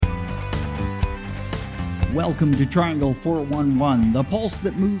Welcome to Triangle 411, the pulse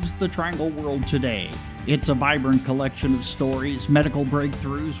that moves the Triangle world today. It's a vibrant collection of stories, medical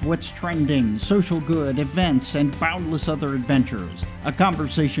breakthroughs, what's trending, social good, events, and boundless other adventures. A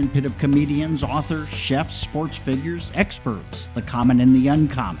conversation pit of comedians, authors, chefs, sports figures, experts, the common and the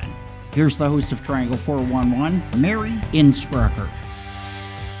uncommon. Here's the host of Triangle 411, Mary Innsbrucker.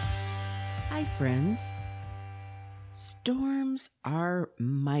 Hi, friends. Storms are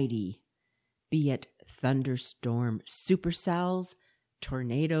mighty, be it thunderstorm supercells,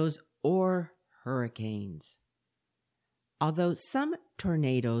 tornadoes, or hurricanes. Although some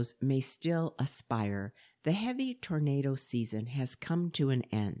tornadoes may still aspire, the heavy tornado season has come to an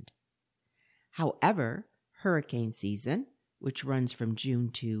end. However, hurricane season, which runs from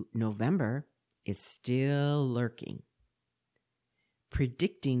June to November, is still lurking.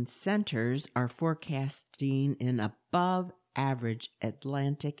 Predicting centers are forecasting an above-average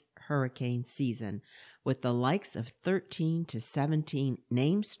Atlantic hurricane season with the likes of 13 to 17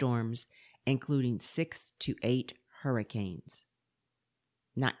 named storms, including 6 to 8 hurricanes.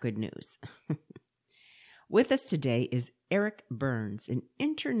 Not good news. With us today is Eric Burns, an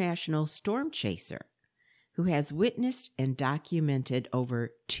international storm chaser who has witnessed and documented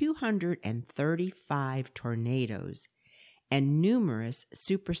over 235 tornadoes and numerous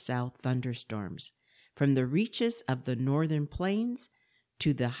supercell thunderstorms from the reaches of the northern plains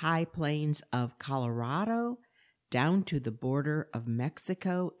to the high plains of Colorado, down to the border of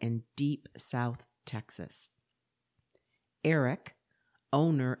Mexico and deep South Texas. Eric,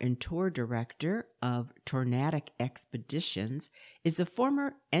 owner and tour director of Tornadic Expeditions, is a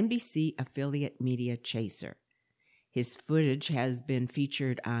former NBC affiliate media chaser. His footage has been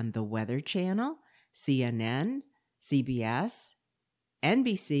featured on the Weather Channel, CNN, CBS,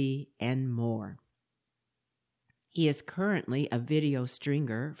 NBC, and more. He is currently a video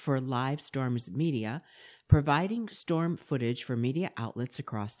stringer for Live Storms Media, providing storm footage for media outlets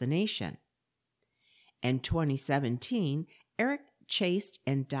across the nation. In 2017, Eric chased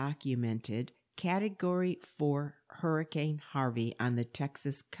and documented Category 4 Hurricane Harvey on the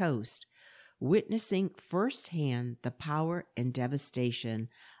Texas coast, witnessing firsthand the power and devastation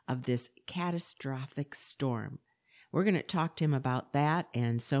of this catastrophic storm. We're going to talk to him about that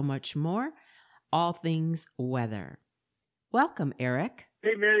and so much more. All things weather. Welcome, Eric.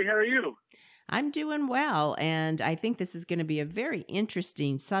 Hey, Mary, how are you? I'm doing well, and I think this is going to be a very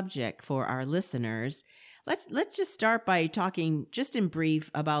interesting subject for our listeners. Let's just start by talking just in brief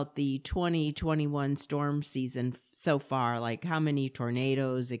about the 2021 storm season so far, like how many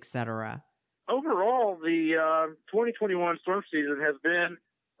tornadoes, etc. Overall, the 2021 storm season has been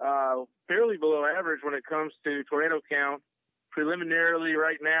fairly below average when it comes to tornado count. Preliminarily,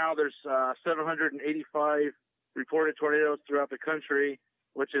 right now, there's 785 reported tornadoes throughout the country,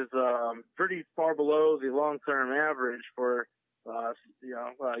 which is pretty far below the long-term average for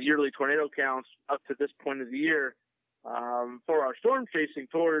yearly tornado counts up to this point of the year. For our storm chasing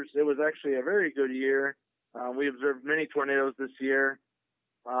tours, it was actually a very good year. We observed many tornadoes this year,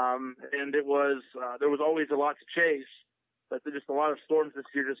 and it was there was always a lot to chase, but just a lot of storms this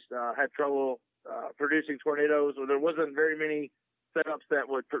year just had trouble producing tornadoes, or there wasn't very many setups that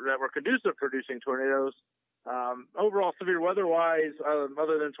were conducive to producing tornadoes. Overall, severe weather-wise,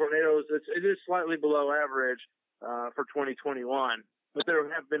 other than tornadoes, it is slightly below average for 2021. But there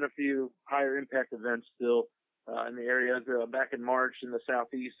have been a few higher impact events still in the areas. Back in March in the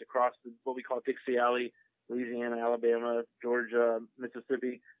southeast, across what we call Dixie Alley, Louisiana, Alabama, Georgia,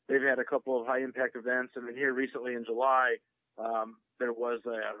 Mississippi, they've had a couple of high impact events. And then here recently in July, there was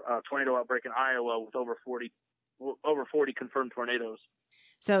a tornado outbreak in Iowa with over 40 confirmed tornadoes.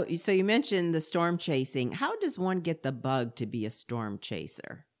 So you mentioned the storm chasing. How does one get the bug to be a storm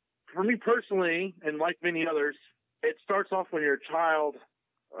chaser? For me personally, and like many others, it starts off when you're a child.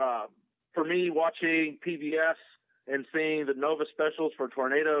 For me, watching PBS and seeing the NOVA specials for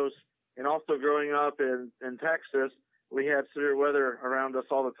tornadoes, and also growing up in Texas, we had severe weather around us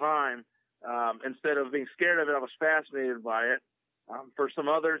all the time. Instead of being scared of it, I was fascinated by it. For some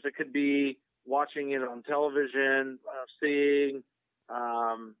others, it could be watching it on television, seeing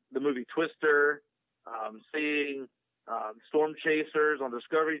the movie Twister, seeing Storm Chasers on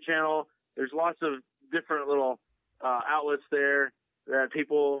Discovery Channel. There's lots of different little outlets there that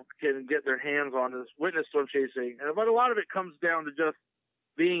people can get their hands on to witness storm chasing. But a lot of it comes down to just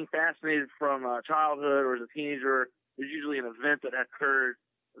being fascinated from childhood or as a teenager. There's usually an event that occurred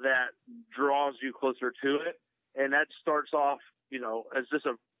that draws you closer to it. And that starts off, as just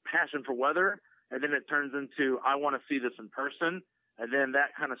a passion for weather. And then it turns into, I want to see this in person. And then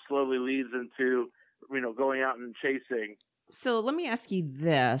that kind of slowly leads into, going out and chasing. So let me ask you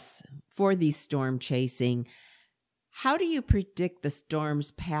this. for these storm chasing, how do you predict the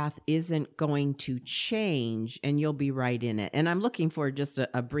storm's path isn't going to change and you'll be right in it? And I'm looking for just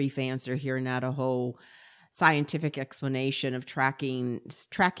a brief answer here, not a whole scientific explanation of tracking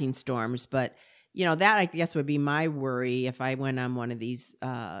storms. But, that I guess would be my worry if I went on one of these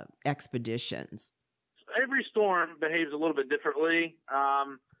expeditions. Every storm behaves a little bit differently.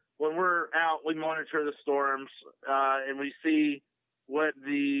 When we're out, we monitor the storms and we see what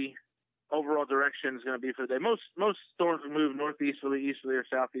the overall direction is going to be for the day. Most storms move northeasterly, easterly, or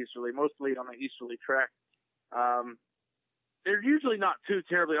southeasterly, mostly on the easterly track. They're usually not too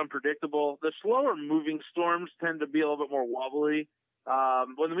terribly unpredictable. The slower moving storms tend to be a little bit more wobbly.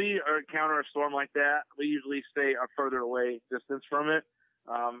 When we encounter a storm like that, we usually stay a further away distance from it.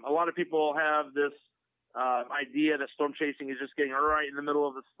 A lot of people have this idea that storm chasing is just getting right in the middle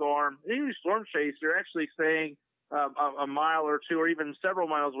of the storm. Usually storm chase, you're actually staying a mile or two or even several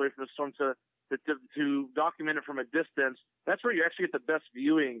miles away from the storm to document it from a distance. That's where you actually get the best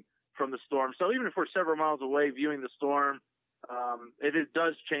viewing from the storm. So even if we're several miles away viewing the storm, if it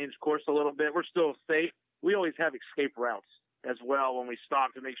does change course a little bit, we're still safe. We always have escape routes as well when we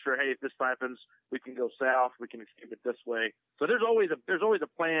stop to make sure, hey, if this happens, we can go south, we can escape it this way. So there's always a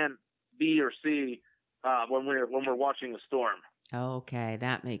plan B or C when we're watching a storm. Okay,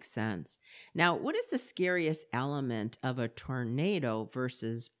 that makes sense. Now, what is the scariest element of a tornado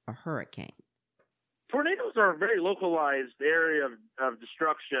versus a hurricane? Tornadoes are a very localized area of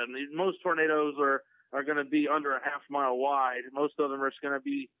destruction. Most tornadoes are going to be under a half mile wide. Most of them are going to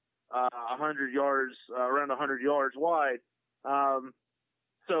be 100 yards, around 100 yards wide.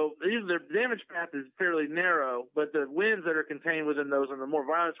 So the damage path is fairly narrow, but the winds that are contained within those and the more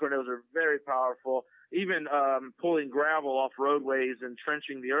violent tornadoes are very powerful, even pulling gravel off roadways and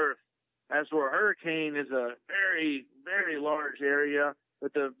trenching the earth. As for a hurricane is a very, very large area,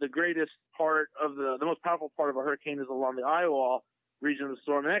 but the greatest part of the most powerful part of a hurricane is along the eye wall region of the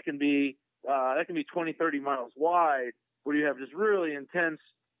storm. And that can be 20, 30 miles wide, where you have just really intense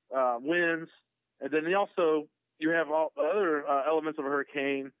winds. And then you have all other elements of a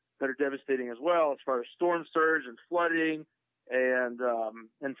hurricane that are devastating as well, as far as storm surge and flooding. And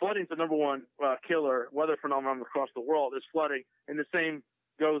flooding is the number one killer weather phenomenon across the world is flooding. And the same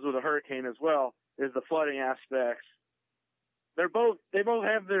goes with a hurricane as well, is the flooding aspects. They both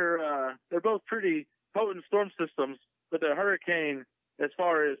have they're both pretty potent storm systems, but the hurricane, as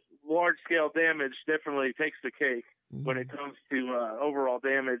far as large scale damage, definitely takes the cake when it comes to overall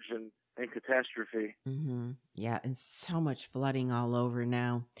damage and catastrophe. Mm-hmm. Yeah, and so much flooding all over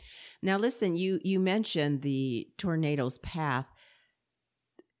now. Now, listen, you mentioned the tornado's path.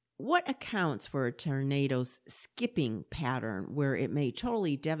 What accounts for a tornado's skipping pattern where it may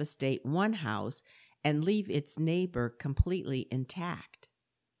totally devastate one house and leave its neighbor completely intact?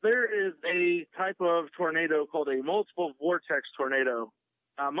 There is a type of tornado called a multiple vortex tornado.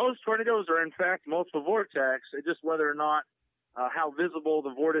 Most tornadoes are, in fact, multiple vortex. It's just whether or not how visible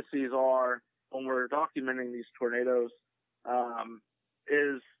the vortices are when we're documenting these tornadoes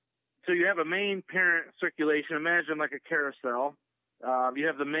so you have a main parent circulation. Imagine like a carousel. You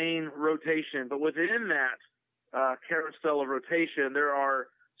have the main rotation, but within that carousel of rotation, there are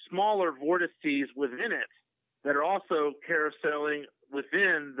smaller vortices within it that are also carouseling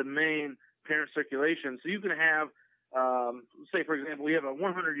within the main parent circulation. So you can have, say, for example, we have a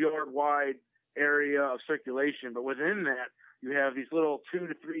 100-yard wide area of circulation, but within that, you have these little 2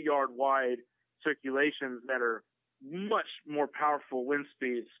 to 3 yard wide circulations that are much more powerful wind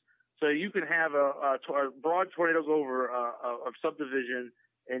speeds. So you can have a broad tornado go over a subdivision,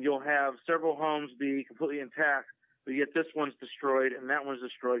 and you'll have several homes be completely intact, but yet this one's destroyed and that one's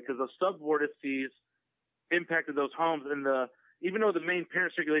destroyed because those subvortices impacted those homes. And even though the main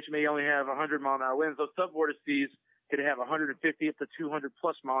parent circulation may only have 100-mile-an-hour winds, those subvortices could have 150 up to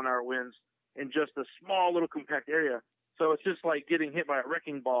 200-plus mile-an-hour winds in just a small little compact area. So it's just like getting hit by a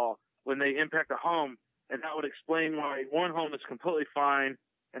wrecking ball when they impact a home, and that would explain why one home is completely fine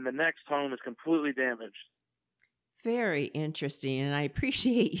and the next home is completely damaged. Very interesting, and I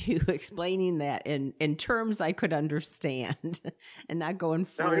appreciate you explaining that in terms I could understand, and not going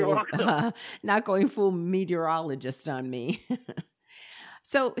full meteorologist on me.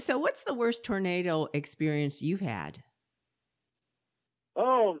 So what's the worst tornado experience you've had?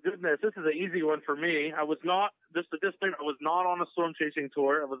 Oh goodness, this is an easy one for me. I was not I was not on a storm chasing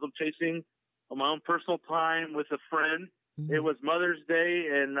tour. I was chasing on my own personal time with a friend. Mm-hmm. It was Mother's Day,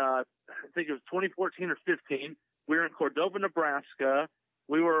 and I think it was 2014 or 15. We were in Cordova, Nebraska.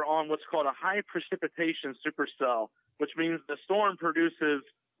 We were on what's called a high precipitation supercell, which means the storm produces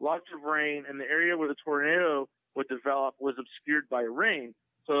lots of rain, and the area where the tornado would develop was obscured by rain.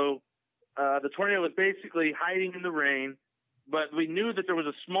 So The tornado was basically hiding in the rain, but we knew that there was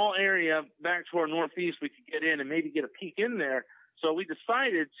a small area back to our northeast we could get in and maybe get a peek in there. So we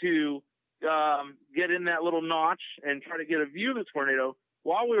decided to get in that little notch and try to get a view of the tornado.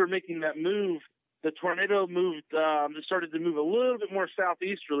 While we were making that move, the tornado started to move a little bit more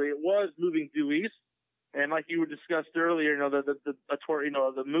southeasterly. It was moving due east. And like you discussed earlier,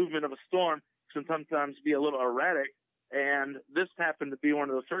 the movement of a storm can sometimes be a little erratic. And this happened to be one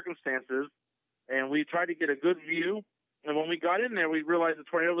of those circumstances. And we tried to get a good view. And when we got in there, we realized the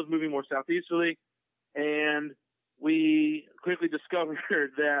tornado was moving more southeasterly. And we quickly discovered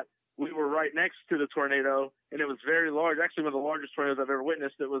that we were right next to the tornado, and it was very large. Actually, one of the largest tornadoes I've ever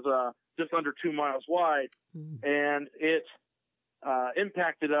witnessed. It was just under 2 miles wide, and it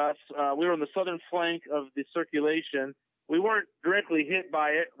impacted us. We were on the southern flank of the circulation. We weren't directly hit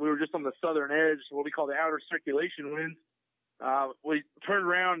by it. We were just on the southern edge, what we call the outer circulation winds. We turned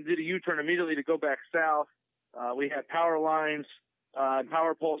around and did a U-turn immediately to go back south. We had power lines and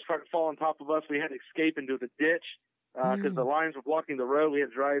power poles trying to fall on top of us. We had to escape into the ditch because the lines were blocking the road. We had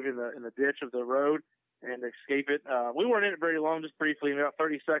to drive in the ditch of the road and escape it. We weren't in it very long, just briefly, about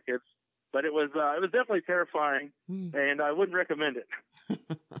 30 seconds. But it was definitely terrifying, and I wouldn't recommend it.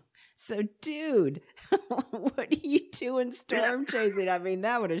 So, dude, what are you doing storm chasing? I mean,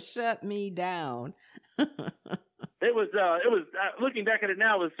 that would have shut me down. It was looking back at it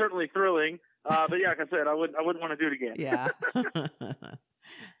now, it was certainly thrilling. But yeah, like I said, I wouldn't want to do it again. Yeah.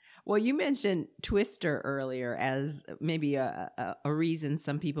 Well, you mentioned Twister earlier as maybe a reason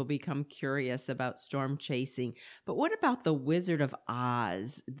some people become curious about storm chasing. But what about The Wizard of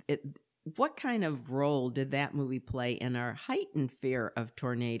Oz? What kind of role did that movie play in our heightened fear of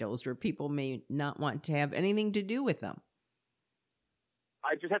tornadoes, where people may not want to have anything to do with them?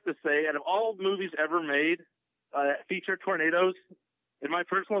 I just have to say, out of all movies ever made feature tornadoes, in my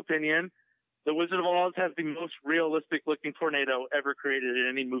personal opinion, The Wizard of Oz has the most realistic-looking tornado ever created in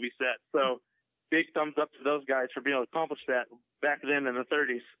any movie set. So, big thumbs up to those guys for being able to accomplish that back then in the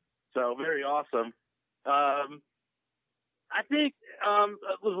 30s. So, very awesome. I think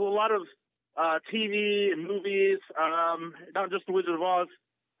there's a lot of TV and movies, not just The Wizard of Oz.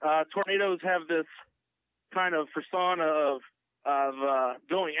 Tornadoes have this kind of persona of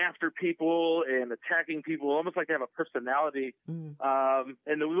going after people and attacking people, almost like they have a personality.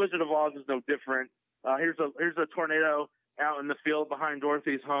 And The Wizard of Oz is no different. Here's a tornado out in the field behind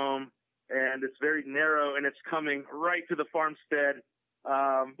Dorothy's home, and it's very narrow, and it's coming right to the farmstead,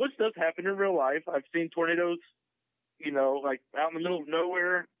 which does happen in real life. I've seen tornadoes, like out in the middle of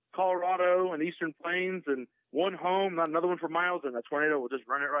nowhere, Colorado and Eastern Plains, and one home, not another one for miles, and a tornado will just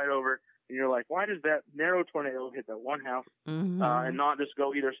run it right over. And you're like, why does that narrow tornado hit that one house and not just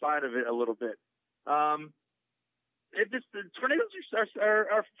go either side of it a little bit? Tornadoes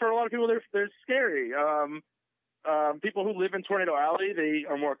are for a lot of people, they're scary. People who live in Tornado Alley, they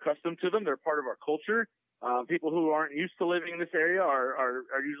are more accustomed to them. They're part of our culture. People who aren't used to living in this area are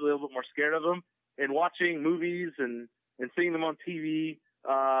usually a little bit more scared of them. And watching movies and seeing them on TV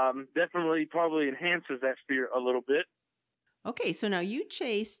definitely probably enhances that fear a little bit. Okay, so now you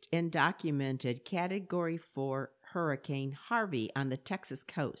chased and documented Category 4 Hurricane Harvey on the Texas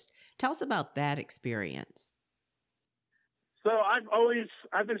coast. Tell us about that experience. So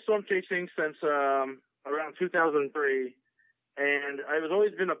I've been storm chasing since around 2003, and it was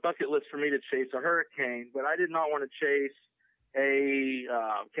always been a bucket list for me to chase a hurricane, but I did not want to chase a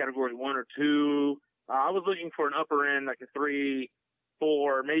Category 1 or 2. I was looking for an upper end, like a 3,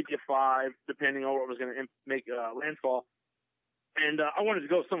 4, maybe a 5, depending on what was going to make landfall. And I wanted to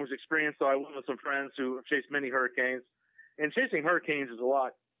go somewhere with experience, so I went with some friends who have chased many hurricanes. And chasing hurricanes is a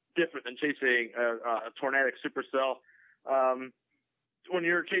lot different than chasing a tornadic supercell. When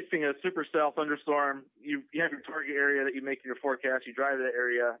you're chasing a supercell thunderstorm, you have your target area that you make in your forecast. You drive to that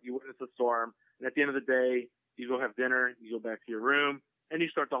area, you witness the storm, and at the end of the day, you go have dinner, you go back to your room, and you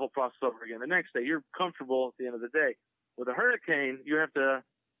start the whole process over again. The next day, you're comfortable at the end of the day. With a hurricane, you have to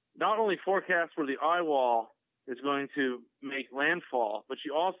not only forecast where the eye wall is going to make landfall, but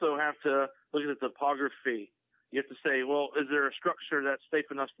you also have to look at the topography. You have to say, well, is there a structure that's safe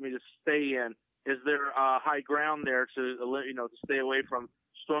enough for me to stay in? Is there high ground there to stay away from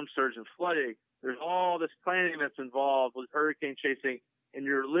storm surge and flooding? There's all this planning that's involved with hurricane chasing, and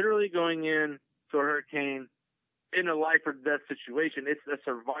you're literally going in to a hurricane in a life or death situation. It's a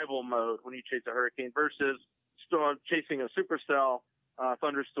survival mode when you chase a hurricane versus chasing a supercell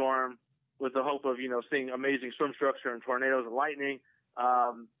thunderstorm with the hope of, seeing amazing storm structure and tornadoes and lightning.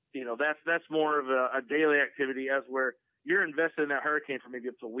 That's more of a daily activity, as where you're invested in that hurricane for maybe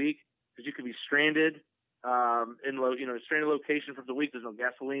up to a week, because you could be stranded stranded location for the week. There's no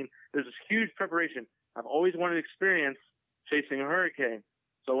gasoline. There's this huge preparation. I've always wanted to experience chasing a hurricane.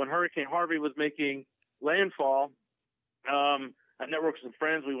 So when Hurricane Harvey was making landfall, I networked with some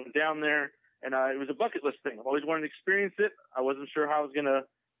friends. We went down there, and it was a bucket list thing. I've always wanted to experience it. I wasn't sure how I was going to,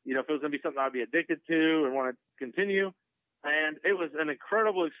 if it was going to be something I'd be addicted to and want to continue. And it was an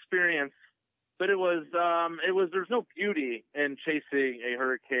incredible experience, but there's no beauty in chasing a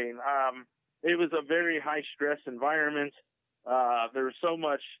hurricane. It was a very high stress environment. There was so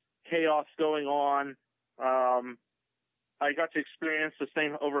much chaos going on. I got to experience the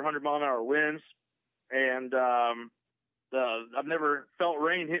same over 100-mile-an-hour winds, and I've never felt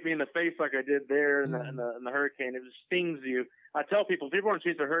rain hit me in the face like I did there in the hurricane. It just stings you. I tell people, if you want to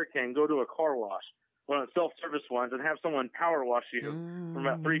chase a hurricane, go to a car wash, one of the self-service ones, and have someone power wash you from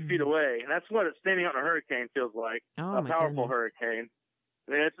about 3 feet away. And that's what standing out in a hurricane feels like, a powerful hurricane.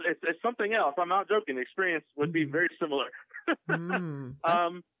 It's something else. I'm not joking. The experience would be very similar.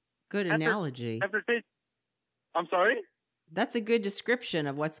 Good analogy. I'm sorry? That's a good description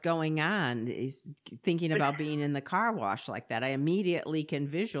of what's going on. Is thinking about being in the car wash like that. I immediately can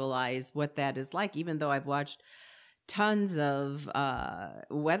visualize what that is like, even though I've watched tons of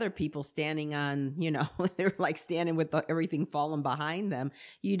weather people standing on, they're like standing with everything falling behind them.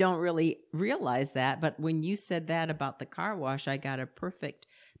 You don't really realize that. But when you said that about the car wash, I got a perfect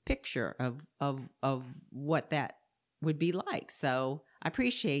picture of what that would be like. So I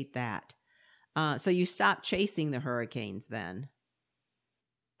appreciate that. So you stopped chasing the hurricanes then?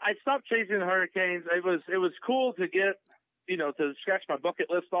 I stopped chasing the hurricanes. It was cool to get, to scratch my bucket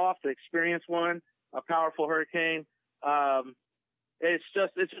list off, to experience one, a powerful hurricane. It's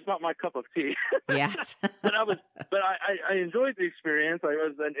just not my cup of tea. Yes. but I enjoyed the experience. I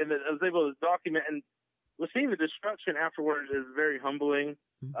was able to document, and seeing the destruction afterwards is very humbling.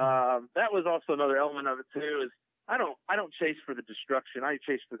 Mm-hmm. That was also another element of it too. Is I don't chase for the destruction. I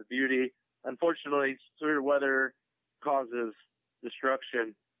chase for the beauty. Unfortunately, severe weather causes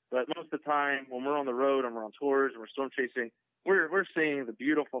destruction. But most of the time, when we're on the road and we're on tours and we're storm chasing, we're seeing the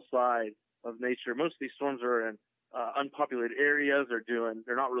beautiful side of nature. Most of these storms are in unpopulated areas.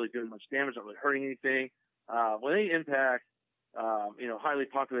 They're not really doing much damage, not really hurting anything. When they impact, highly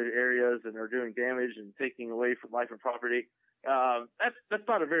populated areas and are doing damage and taking away from life and property, that's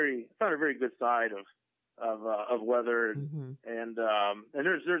not a very good side of weather, and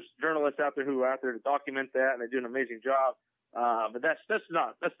there's journalists out there who are out there to document that, and they do an amazing job. But that's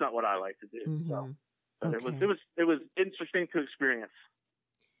not what I like to do. Mm-hmm. So, but okay. it was interesting to experience.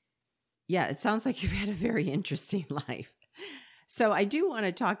 Yeah, it sounds like you've had a very interesting life. So I do want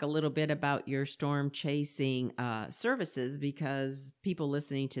to talk a little bit about your storm chasing services, because people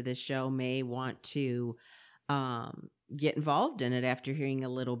listening to this show may want to get involved in it after hearing a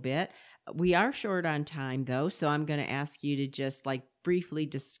little bit. We are short on time, though, so I'm going to ask you to just briefly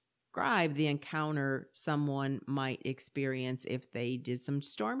describe the encounter someone might experience if they did some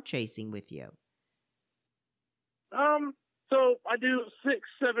storm chasing with you. So I do 6,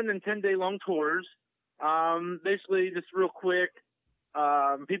 7, and 10-day long tours. Basically, just real quick,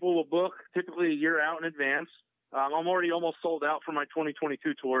 people will book typically a year out in advance. I'm already almost sold out for my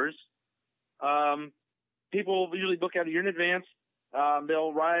 2022 tours. People usually book out a year in advance.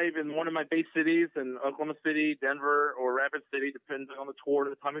 They'll arrive in one of my base cities in Oklahoma City, Denver, or Rapid City, depending on the tour at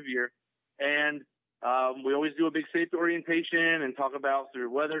the time of year. And we always do a big safety orientation and talk about severe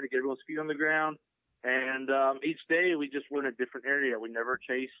weather to get everyone's feet on the ground. And each day we're in a different area. We never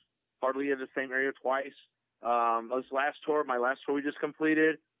chase hardly in the same area twice. My last tour we just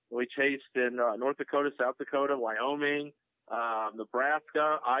completed, we chased in North Dakota, South Dakota, Wyoming,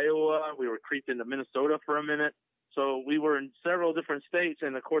 Nebraska, Iowa. We were creeped into Minnesota for a minute. So we were in several different states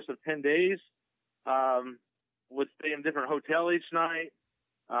in the course of 10 days. Would stay in a different hotel each night.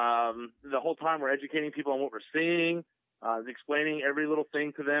 The whole time we're educating people on what we're seeing, explaining every little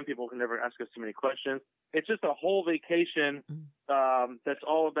thing to them. People can never ask us too many questions. It's just a whole vacation that's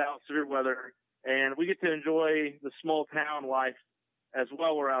all about severe weather, and we get to enjoy the small town life as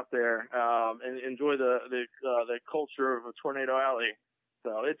well. We're out there and enjoy the culture of a Tornado Alley.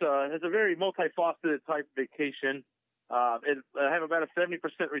 So it's a very multifaceted type vacation. I have about a 70%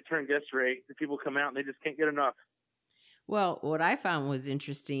 return guest rate. People come out and they just can't get enough. Well, what I found was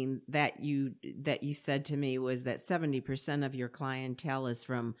interesting that you said to me was that 70% of your clientele is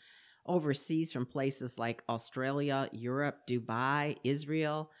from overseas, from places like Australia, Europe, Dubai,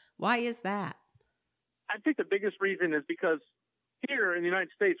 Israel. Why is that? I think the biggest reason is because here in the United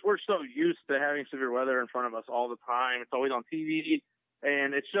States, we're so used to having severe weather in front of us all the time. It's always on TV.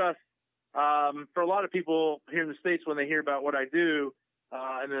 And it's just, for a lot of people here in the States, when they hear about what I do,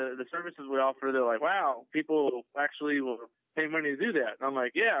 and the services we offer, they're like, wow, people actually will pay money to do that. And I'm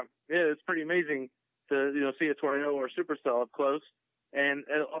like, yeah, it's pretty amazing to see a tornado or a supercell up close. And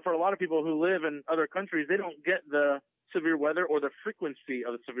for a lot of people who live in other countries, they don't get the severe weather or the frequency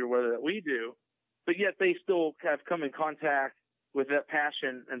of the severe weather that we do, but yet they still have come in contact with that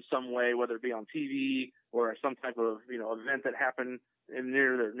passion in some way, whether it be on TV or some type of event that happened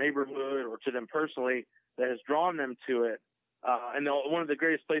near their neighborhood or to them personally that has drawn them to it. And one of the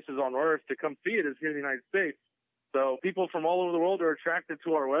greatest places on earth to come see it is here in the United States. So people from all over the world are attracted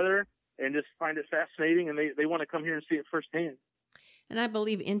to our weather and just find it fascinating, and they want to come here and see it firsthand. And I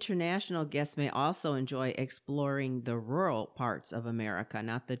believe international guests may also enjoy exploring the rural parts of America,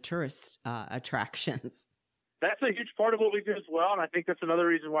 not the tourist attractions. That's a huge part of what we do as well, and I think that's another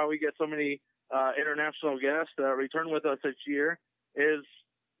reason why we get so many international guests return with us each year is,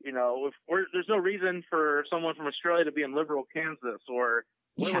 there's no reason for someone from Australia to be in Liberal, Kansas, or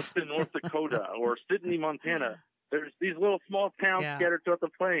Williston, North Dakota, or Sydney, Montana. There's these little small towns scattered throughout the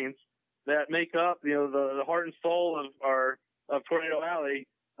plains that make up, the heart and soul of Tornado Alley.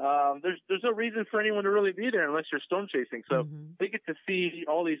 There's no reason for anyone to really be there unless you're storm chasing. So they get to see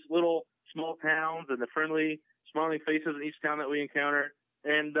all these little small towns and the friendly, smiling faces in each town that we encounter.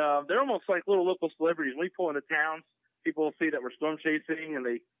 And they're almost like little local celebrities. When we pull into towns, people see that we're storm chasing, and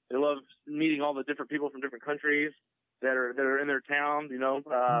they love meeting all the different people from different countries that are in their town,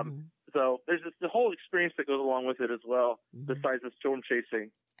 So there's the whole experience that goes along with it as well, besides the storm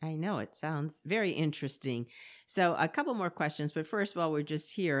chasing. I know. It sounds very interesting. So a couple more questions, but first, while we're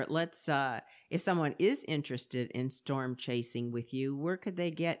just here, let's, if someone is interested in storm chasing with you, where could they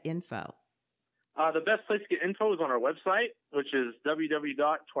get info? The best place to get info is on our website, which is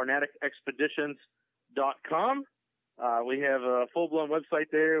www.tornadicexpeditions.com. We have a full-blown website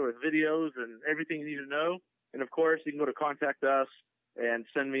there with videos and everything you need to know. And, of course, you can go to contact us and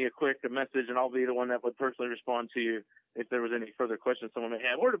send me a quick message, and I'll be the one that would personally respond to you if there was any further questions someone may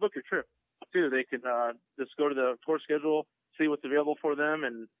have. Or to book your trip, too. They can just go to the tour schedule, see what's available for them,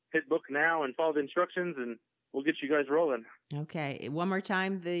 and hit book now and follow the instructions, and we'll get you guys rolling. Okay. One more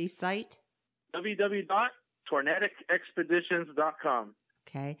time, the site? www.tornadicexpeditions.com.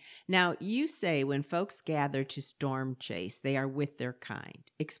 Okay. Now, you say when folks gather to storm chase, they are with their kind.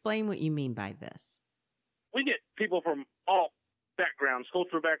 Explain what you mean by this. We get people from all backgrounds,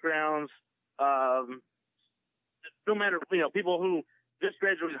 cultural backgrounds, no matter, people who just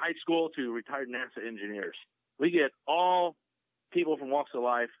graduated high school to retired NASA engineers. We get all people from walks of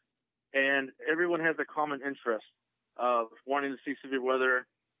life, and everyone has a common interest of wanting to see severe weather.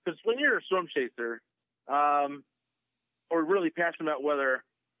 Because when you're a storm chaser, or really passionate about weather,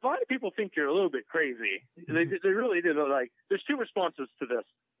 a lot of people think you're a little bit crazy. They really do. They're like, there's two responses to this.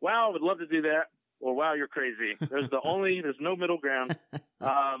 Wow, I would love to do that. Or, wow, you're crazy. There's no middle ground.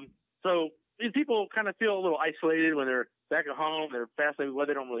 So these people kind of feel a little isolated when they're back at home. They're fascinated with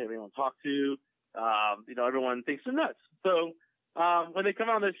weather. They don't really have anyone to talk to. Everyone thinks they're nuts. So when they come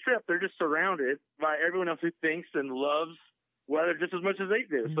on this trip, they're just surrounded by everyone else who thinks and loves weather just as much as they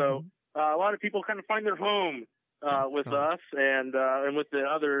do. So a lot of people kind of find their home with us and with the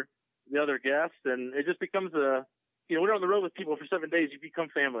other guests, and it just becomes when you're on the road with people for 7 days, you become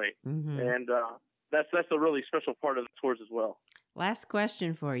family, and that's a really special part of the tours as well. Last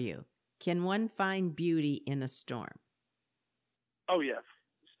question for you: can one find beauty in a storm? Oh yes,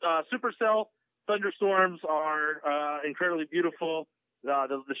 supercell thunderstorms are incredibly beautiful.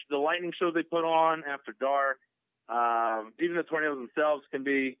 The lightning shows they put on after dark, even the tornadoes themselves can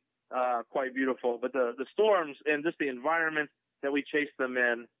be quite beautiful. But the storms and just the environment that we chase them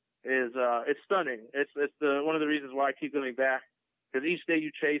in is it's stunning. It's one of the reasons why I keep going back, because each day you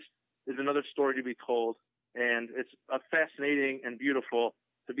chase is another story to be told, and it's fascinating and beautiful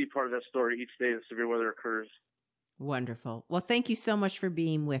to be part of that story each day that severe weather occurs. Wonderful. Well, thank you so much for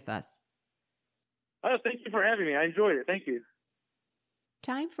being with us. Oh, thank you for having me. I enjoyed it. Thank you.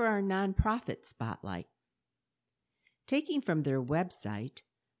 Time for our nonprofit spotlight. Taking from their website,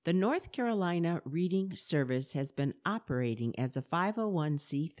 the North Carolina Reading Service has been operating as a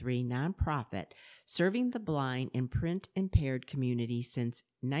 501c3 nonprofit serving the blind and print-impaired community since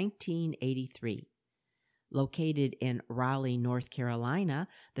 1983. Located in Raleigh, North Carolina,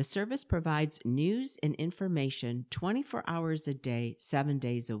 the service provides news and information 24 hours a day, 7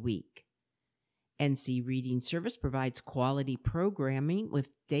 days a week. NC Reading Service provides quality programming with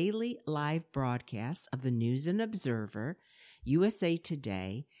daily live broadcasts of the News and Observer, USA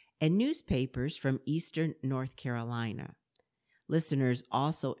Today, and newspapers from Eastern North Carolina. Listeners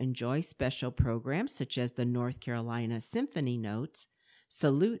also enjoy special programs such as the North Carolina Symphony Notes,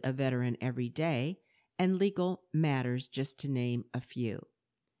 Salute a Veteran Every Day, and legal matters, just to name a few.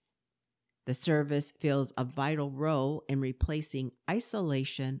 The service fills a vital role in replacing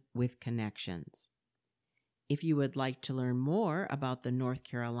isolation with connections. If you would like to learn more about the North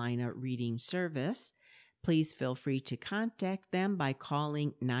Carolina Reading Service, please feel free to contact them by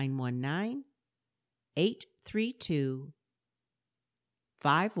calling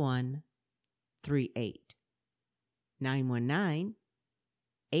 919-832-5138.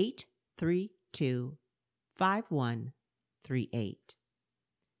 919-832-5138.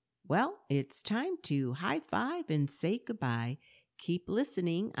 Well, it's time to high five and say goodbye. Keep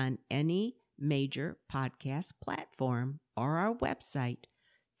listening on any major podcast platform or our website,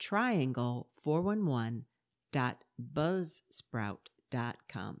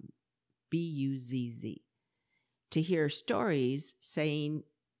 triangle411.buzzsprout.com, BUZZ, to hear stories saying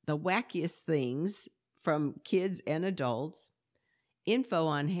the wackiest things from kids and adults, info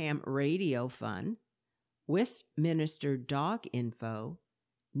on ham radio fun, Westminster dog info,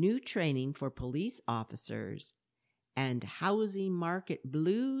 new training for police officers, and housing market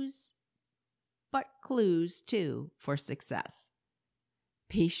blues, but clues too for success.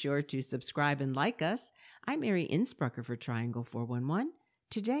 Be sure to subscribe and like us. I'm Mary Innsbrucker for Triangle 411.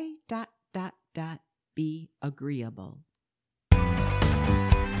 Today, be agreeable.